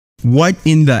What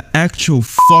in the actual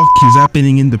fuck is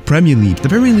happening in the Premier League? The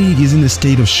Premier League is in a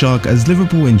state of shock as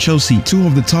Liverpool and Chelsea, two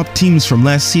of the top teams from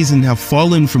last season, have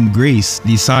fallen from grace.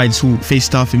 These sides, who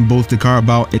faced off in both the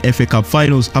Carabao and FA Cup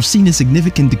finals, have seen a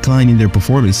significant decline in their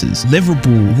performances.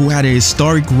 Liverpool, who had a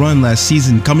historic run last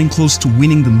season, coming close to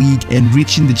winning the league and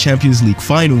reaching the Champions League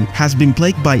final, has been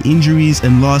plagued by injuries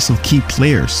and loss of key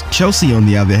players. Chelsea, on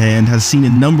the other hand, has seen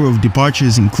a number of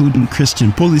departures including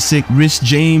Christian Pulisic, Reece,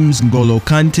 Ngolo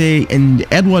Kante, and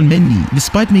Edourd Mendy.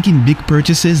 Despite making big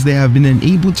purchases, they have been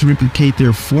unable to replicate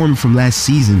their form from last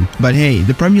season. But hey,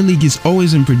 the Premier League is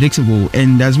always unpredictable,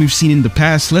 and as we've seen in the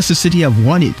past, Leicester City have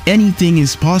won it. Anything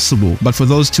is possible. But for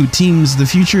those two teams, the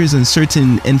future is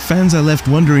uncertain, and fans are left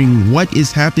wondering what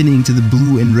is happening to the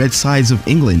blue and red sides of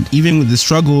England. Even with the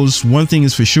struggles, one thing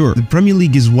is for sure: the Premier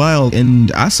League is wild, and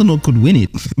Arsenal could win it.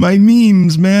 My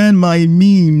memes, man, my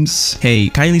memes. Hey,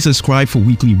 kindly subscribe for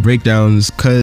weekly breakdowns, cause